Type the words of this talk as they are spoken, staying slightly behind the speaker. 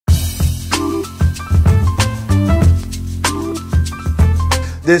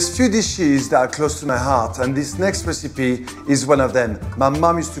There's few dishes that are close to my heart, and this next recipe is one of them. My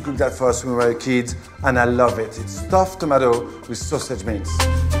mom used to cook that for us when we were kids, and I love it. It's stuffed tomato with sausage mince.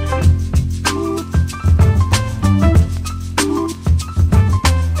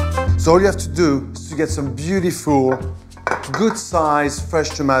 So all you have to do is to get some beautiful, good size,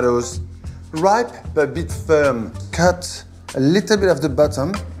 fresh tomatoes, ripe but a bit firm. Cut a little bit of the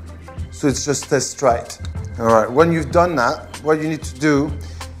bottom so it just stays straight. All right, when you've done that, what you need to do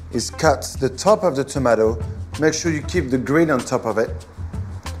is cut the top of the tomato. Make sure you keep the green on top of it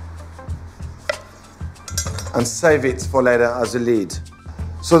and save it for later as a lid.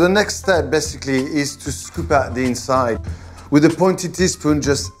 So the next step basically is to scoop out the inside. With a pointed teaspoon,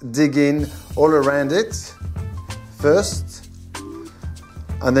 just dig in all around it first,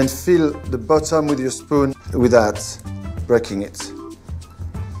 and then fill the bottom with your spoon without breaking it.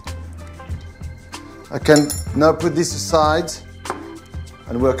 I can now put this aside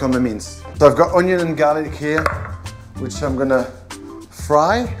and work on the mince. So I've got onion and garlic here, which I'm gonna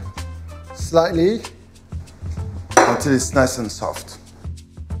fry slightly until it's nice and soft.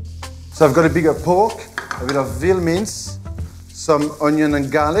 So I've got a bigger pork, a bit of veal mince, some onion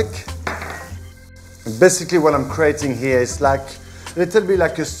and garlic. And basically what I'm creating here is like a little bit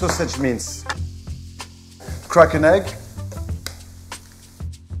like a sausage mince. Crack an egg.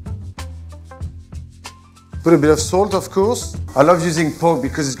 Put a bit of salt, of course. I love using pork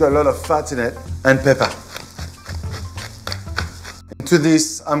because it's got a lot of fat in it, and pepper. To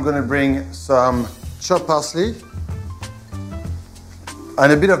this, I'm gonna bring some chopped parsley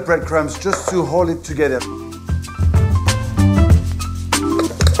and a bit of breadcrumbs just to hold it together.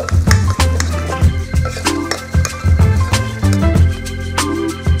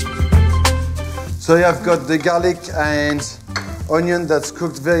 So here I've got the garlic and onion that's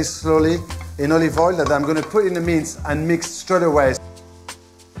cooked very slowly in olive oil that I'm going to put in the mince and mix straight away.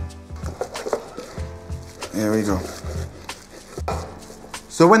 Here we go.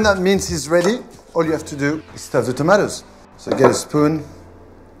 So when that mince is ready, all you have to do is stuff the tomatoes. So get a spoon,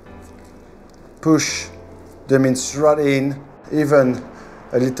 push the mince right in, even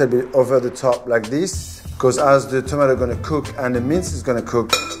a little bit over the top like this, because as the tomato is going to cook and the mince is going to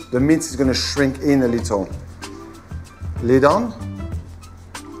cook, the mince is going to shrink in a little. Lid on.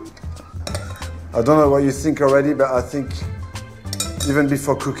 I don't know what you think already, but I think even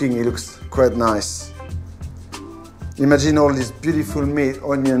before cooking, it looks quite nice. Imagine all this beautiful meat,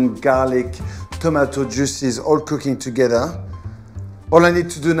 onion, garlic, tomato juices all cooking together. All I need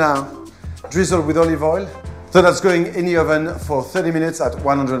to do now, drizzle with olive oil. So that's going in the oven for 30 minutes at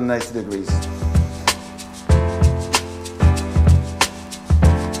 180 degrees.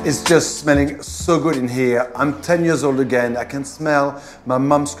 It's just smelling so good in here. I'm 10 years old again. I can smell my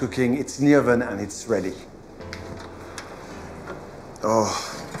mom's cooking. It's in the oven and it's ready. Oh,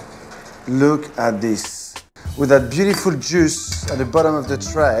 look at this. With that beautiful juice at the bottom of the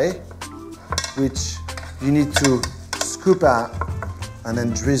tray, which you need to scoop out and then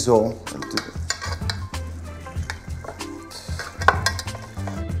drizzle.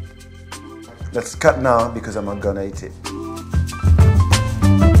 Let's cut now because I'm not gonna eat it.